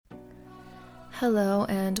Hello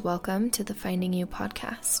and welcome to the Finding You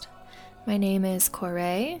podcast. My name is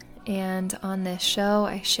Corey, and on this show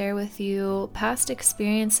I share with you past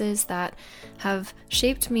experiences that have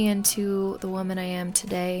shaped me into the woman I am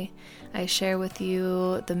today. I share with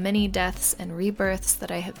you the many deaths and rebirths that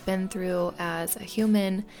I have been through as a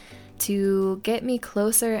human to get me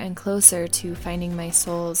closer and closer to finding my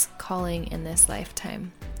soul's calling in this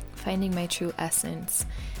lifetime, finding my true essence,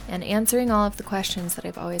 and answering all of the questions that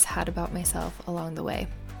I've always had about myself along the way.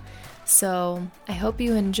 So I hope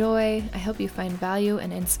you enjoy, I hope you find value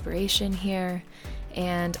and inspiration here,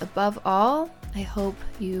 and above all, I hope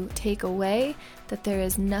you take away that there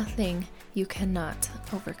is nothing you cannot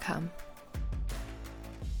overcome.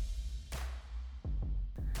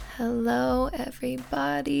 Hello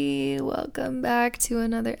everybody, welcome back to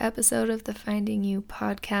another episode of the Finding You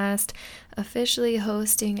podcast, officially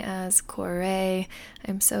hosting as Corey.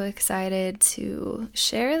 I'm so excited to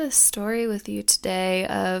share the story with you today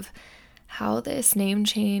of how this name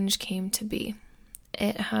change came to be.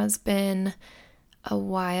 It has been a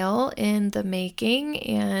while in the making,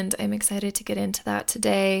 and I'm excited to get into that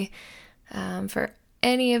today. For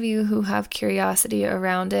any of you who have curiosity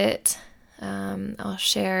around it, I'll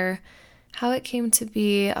share how it came to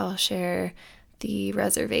be. I'll share the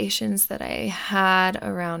reservations that I had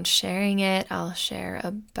around sharing it. I'll share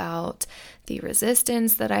about the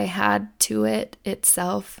resistance that I had to it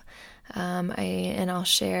itself. And I'll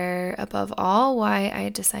share above all why I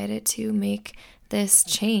decided to make this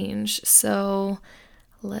change. So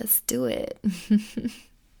let's do it.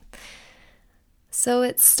 So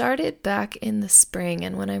it started back in the spring,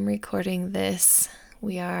 and when I'm recording this,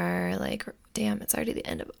 we are it's already the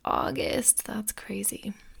end of August. That's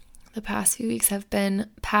crazy. The past few weeks have been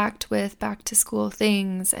packed with back to school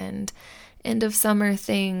things and end of summer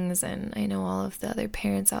things, and I know all of the other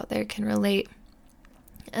parents out there can relate.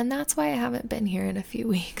 And that's why I haven't been here in a few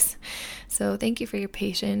weeks. So thank you for your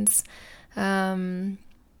patience. So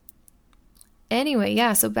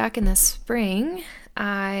back in the spring,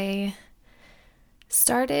 I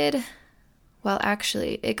started,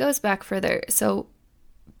 actually, it goes back further. So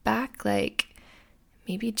back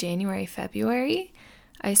maybe January, February,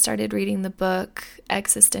 I started reading the book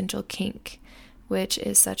Existential Kink, which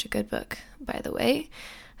is such a good book, by the way,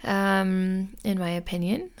 in my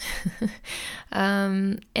opinion.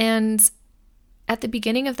 And at the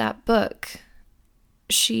beginning of that book,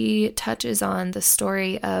 she touches on the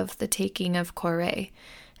story of the taking of Corey.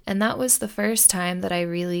 And that was the first time that I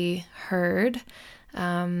really heard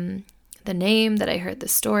the name, that I heard the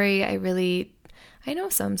story. I know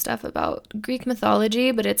some stuff about Greek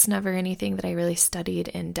mythology, but it's never anything that I really studied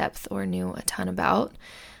in depth or knew a ton about.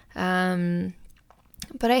 But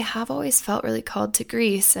I have always felt really called to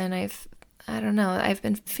Greece, and I've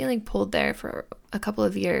been feeling pulled there for a couple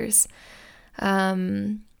of years.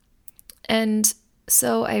 And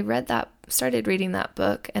so I started reading that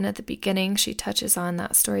book, and at the beginning she touches on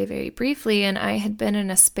that story very briefly, and I had been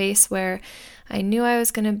in a space where I knew I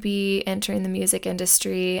was going to be entering the music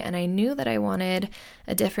industry, and I knew that I wanted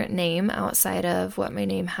a different name outside of what my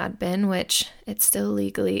name had been, which it still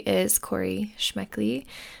legally is Corey Schmeckley.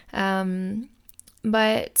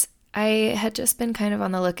 But I had just been kind of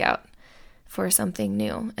on the lookout for something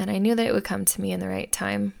new, and I knew that it would come to me in the right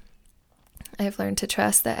time. I've learned to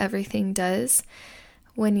trust that everything does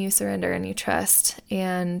when you surrender and you trust.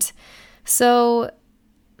 And so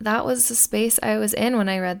that was the space I was in when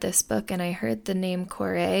I read this book, and I heard the name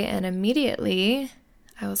Corey, and immediately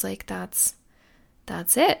I was like, that's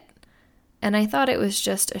it. And I thought it was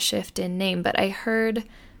just a shift in name, but I heard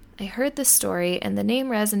the story, and the name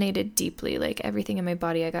resonated deeply. Like everything in my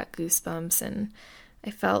body, I got goosebumps, and I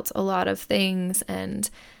felt a lot of things, and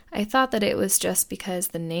I thought that it was just because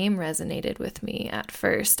the name resonated with me at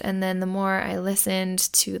first. And then the more I listened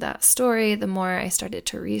to that story, the more I started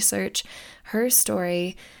to research her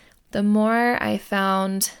story, the more I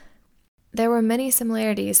found there were many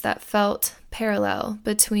similarities that felt parallel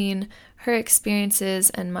between her experiences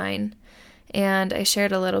and mine. And I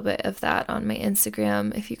shared a little bit of that on my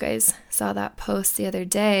Instagram, if you guys saw that post the other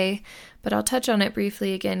day, but I'll touch on it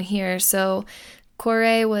briefly again here. So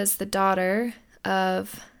Corey was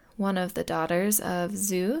one of the daughters of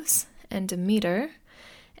Zeus and Demeter,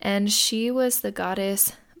 and she was the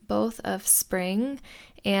goddess both of spring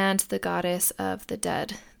and the goddess of the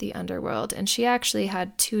dead, the underworld. And she actually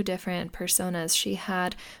had two different personas. She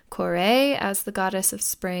had Corey as the goddess of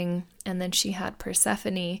spring, and then she had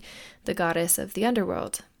Persephone, the goddess of the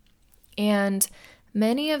underworld. And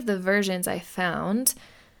many of the versions I found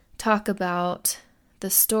talk about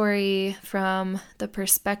the story from the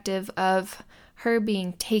perspective of her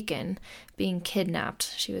being taken, being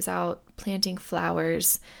kidnapped. She was out planting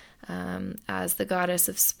flowers as the goddess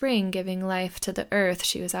of spring, giving life to the earth.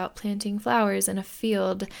 She was out planting flowers in a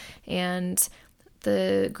field, and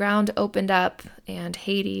the ground opened up and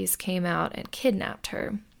Hades came out and kidnapped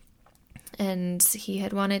her. And he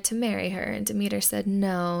had wanted to marry her, and Demeter said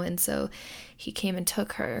no, and so he came and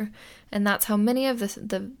took her. And that's how many of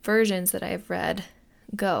the versions that I've read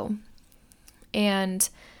go. And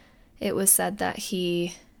it was said that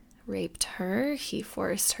he raped her, he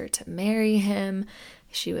forced her to marry him,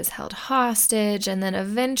 she was held hostage, and then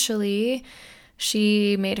eventually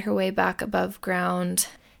she made her way back above ground.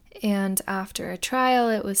 And after a trial,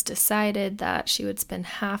 it was decided that she would spend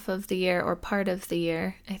half of the year or part of the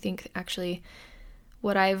year. I think actually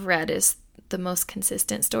what I've read is the most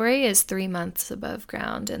consistent story is 3 months above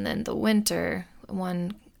ground. And then the winter,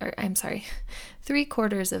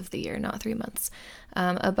 3/4 of the year, not 3 months,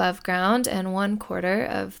 above ground, and 1/4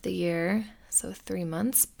 of the year, so 3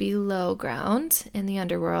 months below ground in the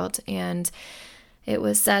underworld. And it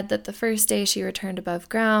was said that the first day she returned above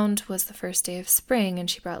ground was the first day of spring, and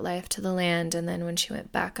she brought life to the land. And then when she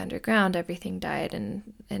went back underground, everything died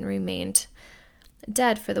and remained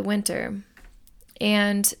dead for the winter.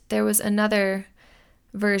 And there was another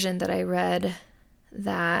version that I read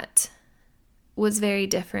that was very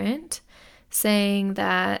different, saying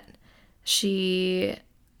that she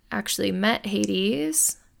actually met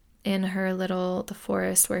Hades in the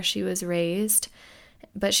forest where she was raised,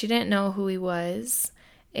 but she didn't know who he was,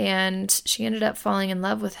 and she ended up falling in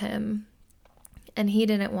love with him, and he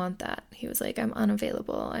didn't want that. He was like, I'm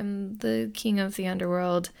unavailable. I'm the king of the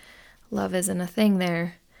underworld. Love isn't a thing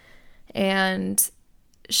there. And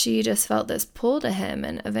she just felt this pull to him,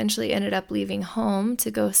 and eventually ended up leaving home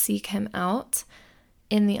to go seek him out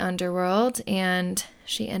in the underworld, and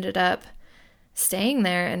she ended up staying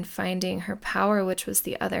there and finding her power, which was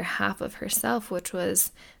the other half of herself, which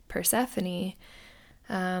was Persephone.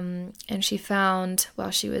 And she found,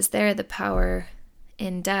 while she was there, the power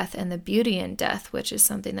in death and the beauty in death, which is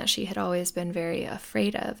something that she had always been very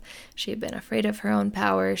afraid of. She had been afraid of her own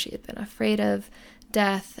power. She had been afraid of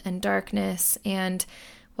death and darkness. And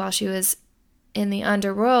while she was in the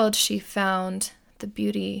underworld, she found the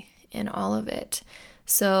beauty in all of it.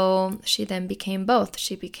 So she then became both.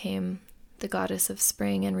 She became the goddess of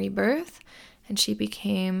spring and rebirth, and she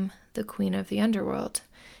became the queen of the underworld,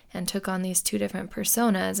 and took on these two different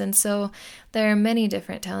personas. And so there are many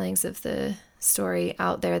different tellings of the story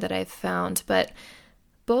out there that I've found, but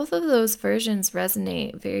both of those versions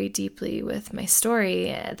resonate very deeply with my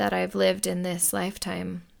story that I've lived in this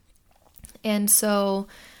lifetime. And so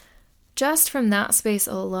just from that space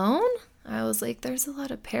alone, I was like, there's a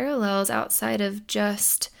lot of parallels outside of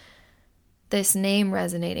just this name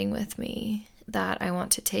resonating with me that I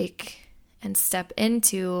want to take and step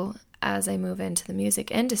into. As I move into the music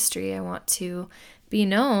industry, I want to be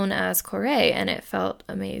known as Corey, and it felt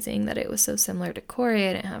amazing that it was so similar to Corey.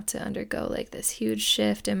 I didn't have to undergo like this huge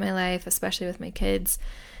shift in my life, especially with my kids.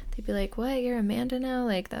 They'd be like, what, you're Amanda now?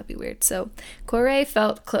 Like, that'd be weird. So Corey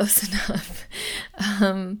felt close enough.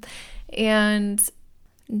 And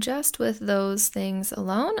just with those things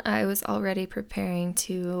alone, I was already preparing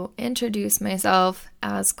to introduce myself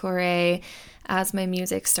as Corey as my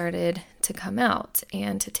music started to come out,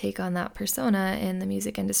 and to take on that persona in the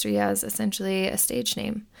music industry as essentially a stage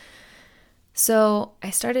name. So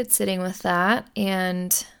I started sitting with that,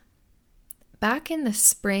 and back in the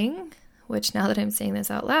spring, which now that I'm saying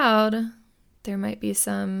this out loud, there might be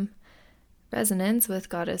some resonance with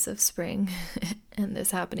Goddess of Spring and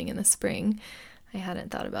this happening in the spring. I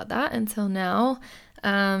hadn't thought about that until now.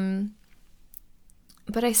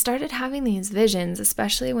 But I started having these visions,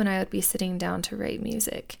 especially when I would be sitting down to write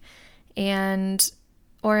music,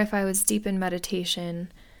 or if I was deep in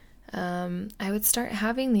meditation, I would start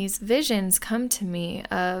having these visions come to me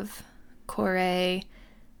of Corey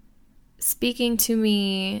speaking to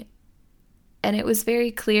me, and it was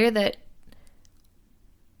very clear that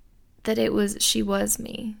she was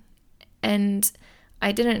me, and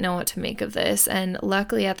I didn't know what to make of this. And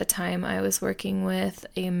luckily at the time I was working with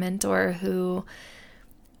a mentor who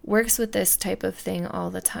works with this type of thing all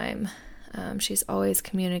the time. She's always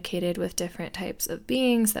communicated with different types of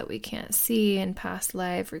beings that we can't see, and past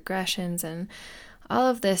life regressions and all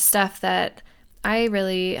of this stuff that I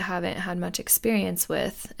really haven't had much experience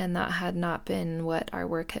with, and that had not been what our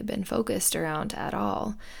work had been focused around at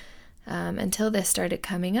all, until this started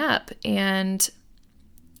coming up. And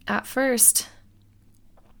at first,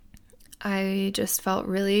 I just felt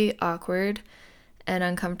really awkward and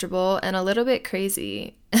uncomfortable and a little bit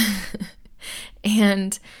crazy.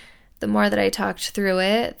 And the more that I talked through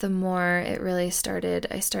it, the more it really I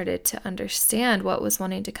started to understand what was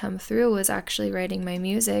wanting to come through was actually writing my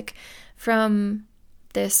music from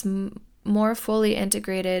this more fully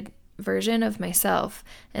integrated version of myself.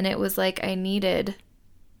 And it was like I needed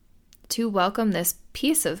to welcome this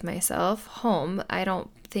piece of myself home. I don't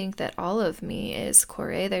think that all of me is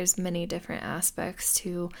Corey. There's many different aspects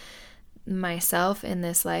to myself in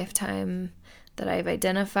this lifetime that I've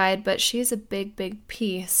identified, but she's a big, big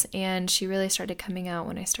piece, and she really started coming out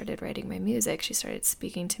when I started writing my music. She started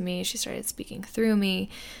speaking to me, she started speaking through me,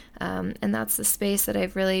 and that's the space that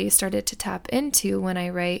I've really started to tap into when I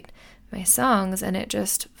write my songs, and it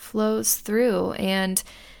just flows through, and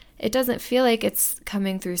it doesn't feel like it's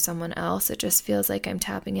coming through someone else. It just feels like I'm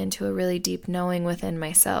tapping into a really deep knowing within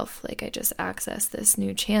myself, like I just accessed this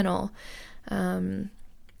new channel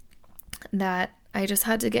that I just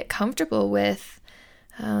had to get comfortable with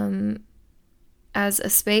as a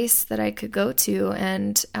space that I could go to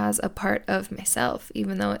and as a part of myself,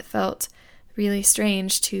 even though it felt really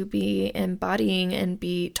strange to be embodying and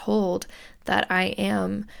be told that I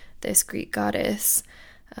am this Greek goddess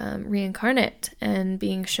reincarnate, and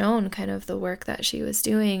being shown kind of the work that she was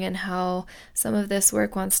doing and how some of this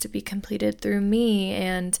work wants to be completed through me,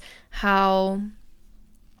 and how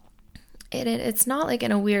it's not like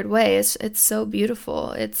in a weird way. It's so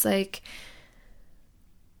beautiful. It's like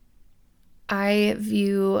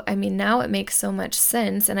now it makes so much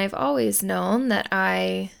sense, and I've always known that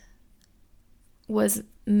I was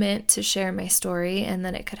meant to share my story and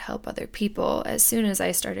that it could help other people. As soon as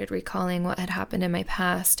I started recalling what had happened in my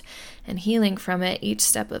past and healing from it each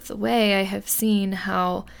step of the way, I have seen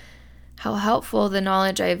how helpful the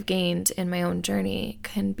knowledge I've gained in my own journey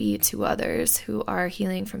can be to others who are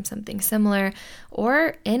healing from something similar,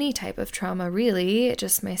 or any type of trauma, really.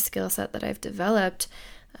 Just my skill set that I've developed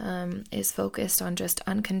is focused on just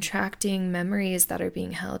uncontracting memories that are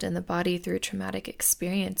being held in the body through traumatic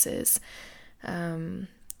experiences.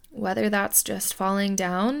 Whether that's just falling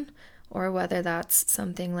down or whether that's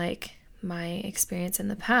something like my experience in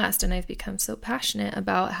the past. And I've become so passionate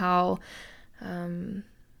about how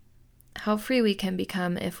free we can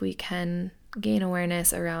become if we can gain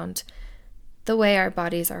awareness around the way our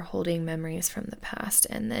bodies are holding memories from the past,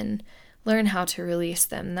 and then learn how to release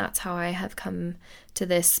them. That's how I have come to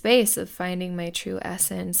this space of finding my true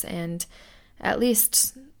essence, and at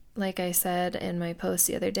least, like I said in my post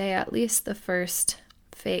the other day, at least the first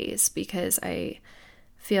phase, because I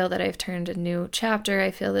feel that I've turned a new chapter.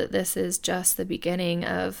 I feel that this is just the beginning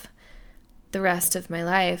of the rest of my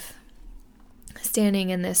life,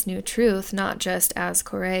 standing in this new truth, not just as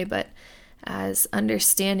Corey, but as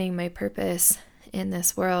understanding my purpose in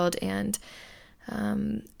this world, and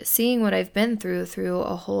seeing what I've been through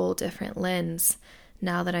a whole different lens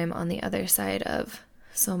now that I'm on the other side of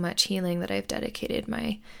so much healing that I've dedicated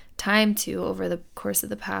my time to over the course of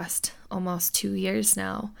the past almost 2 years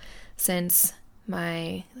now, since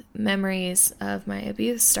my memories of my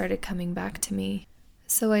abuse started coming back to me.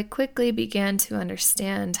 So I quickly began to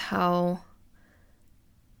understand how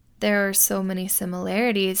there are so many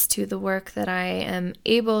similarities to the work that I am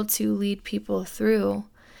able to lead people through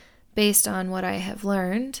based on what I have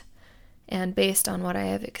learned and based on what I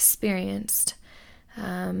have experienced,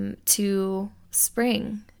 to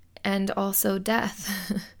spring and also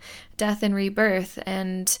death, death and rebirth.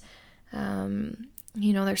 And,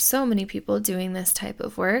 there's so many people doing this type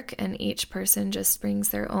of work, and each person just brings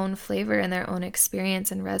their own flavor and their own experience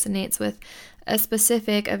and resonates with a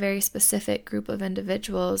very specific group of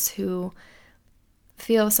individuals who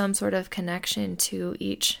feel some sort of connection to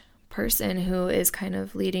each person who is kind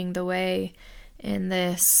of leading the way in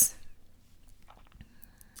this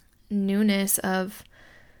newness of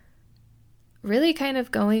really kind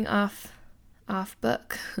of going off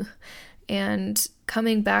book and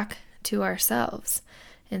coming back to ourselves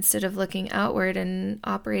instead of looking outward and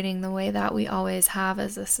operating the way that we always have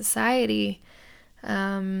as a society.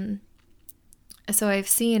 So I've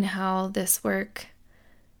seen how this work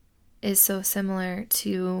is so similar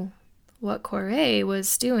to what Corey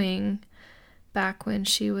was doing back when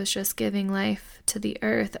she was just giving life to the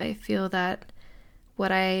earth. I feel that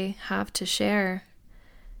what I have to share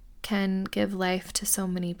can give life to so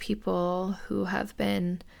many people who have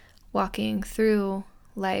been walking through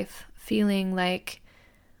life feeling like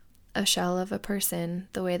a shell of a person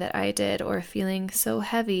the way that I did, or feeling so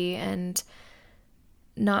heavy and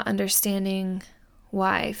not understanding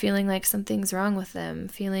why, feeling like something's wrong with them,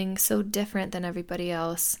 feeling so different than everybody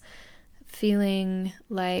else, feeling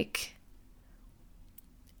like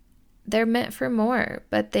they're meant for more,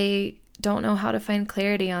 but they don't know how to find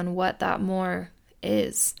clarity on what that more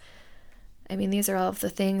is. these are all of the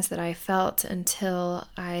things that I felt until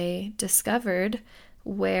I discovered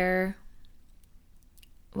where,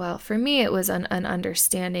 well, for me, it was an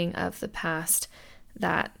understanding of the past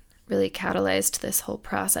that really catalyzed this whole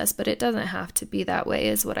process, but it doesn't have to be that way,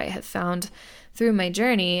 is what I have found through my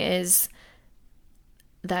journey, is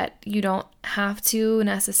that you don't have to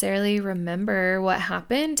necessarily remember what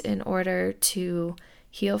happened in order to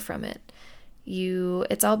heal from it.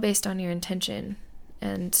 It's all based on your intention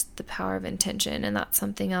and the power of intention, and that's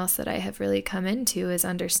something else that I have really come into, is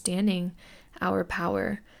understanding our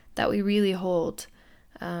power that we really hold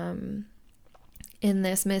in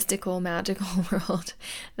this mystical, magical world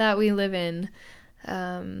that we live in.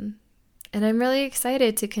 And I'm really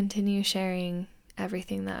excited to continue sharing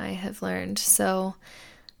everything that I have learned. So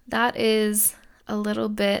that is a little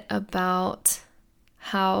bit about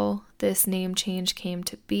how this name change came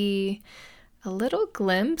to be. A little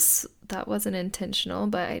glimpse, that wasn't intentional,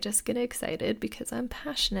 but I just get excited because I'm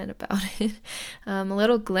passionate about it. A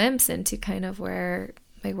little glimpse into kind of where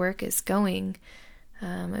my work is going.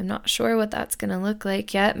 I'm not sure what that's going to look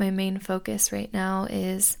like yet. My main focus right now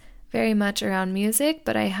is very much around music,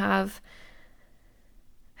 but I have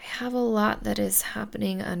a lot that is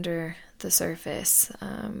happening under the surface.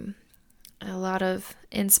 A lot of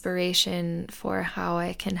inspiration for how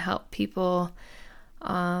I can help people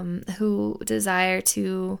who desire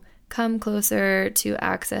to come closer to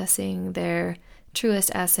accessing their truest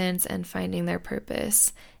essence and finding their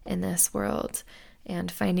purpose in this world, and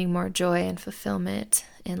finding more joy and fulfillment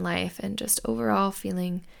in life, and just overall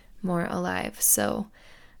feeling more alive. So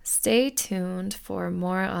stay tuned for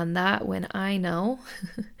more on that when I know.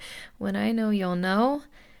 When I know, you'll know.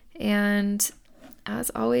 And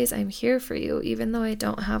as always, I'm here for you. Even though I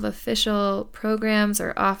don't have official programs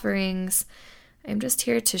or offerings, I'm just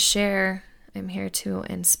here to share. I'm here to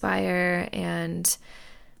inspire, and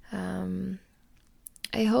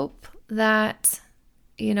I hope that,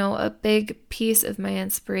 a big piece of my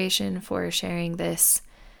inspiration for sharing this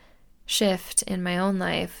shift in my own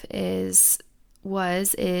life is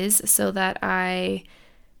so that I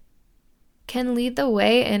can lead the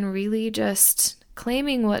way in really just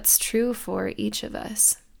claiming what's true for each of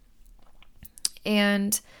us,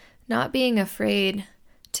 and not being afraid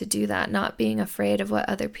to do that, not being afraid of what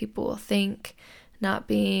other people will think, not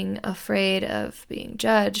being afraid of being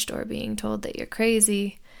judged or being told that you're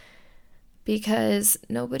crazy, because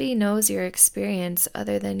nobody knows your experience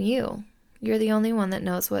other than you. You're the only one that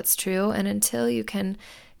knows what's true, and until you can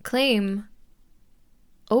claim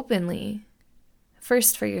openly,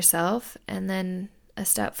 first for yourself, and then a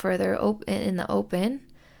step further in the open,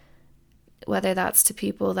 whether that's to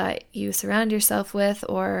people that you surround yourself with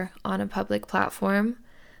or on a public platform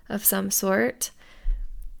of some sort,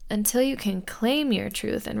 until you can claim your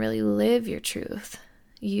truth and really live your truth,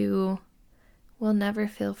 you will never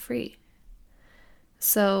feel free.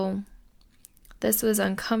 So this was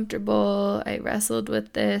uncomfortable. I wrestled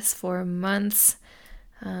with this for months.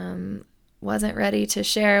 Wasn't ready to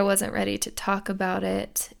share, wasn't ready to talk about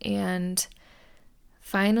it, and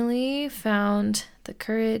finally found the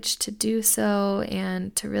courage to do so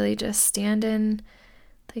and to really just stand in,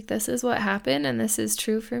 like, this is what happened and this is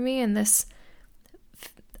true for me, and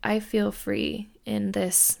I feel free in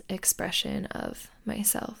this expression of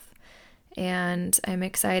myself. And I'm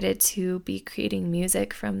excited to be creating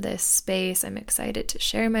music from this space. I'm excited to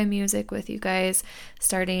share my music with you guys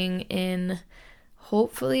starting in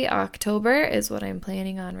hopefully October is what I'm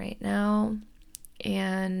planning on right now.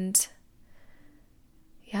 And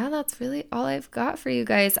yeah, that's really all I've got for you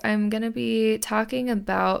guys. I'm going to be talking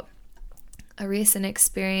about a recent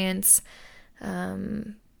experience,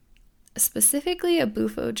 specifically a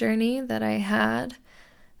Bufo journey that I had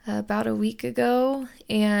about a week ago,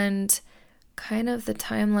 and kind of the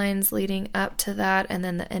timelines leading up to that, and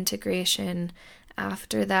then the integration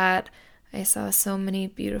after that. I saw so many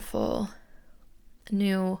beautiful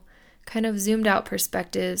new kind of zoomed out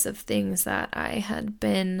perspectives of things that I had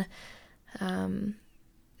been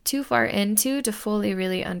too far into to fully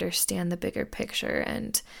really understand the bigger picture,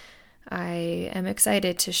 and I am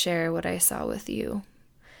excited to share what I saw with you.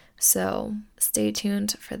 So stay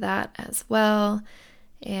tuned for that as well,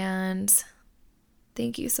 and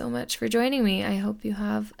thank you so much for joining me. I hope you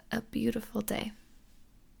have a beautiful day.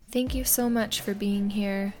 Thank you so much for being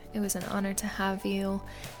here. It was an honor to have you.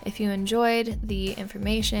 If you enjoyed the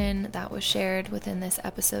information that was shared within this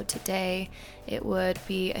episode today, it would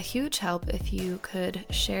be a huge help if you could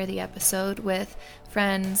share the episode with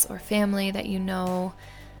friends or family that you know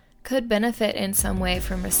could benefit in some way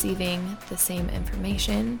from receiving the same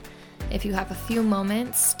information. If you have a few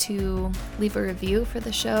moments to leave a review for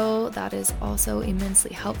the show, that is also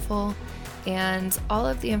immensely helpful. And all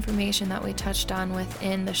of the information that we touched on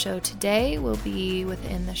within the show today will be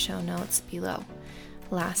within the show notes below.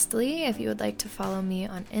 Lastly, if you would like to follow me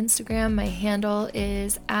on Instagram, my handle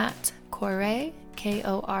is @Kore,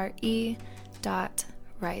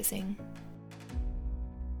 Kore.rising.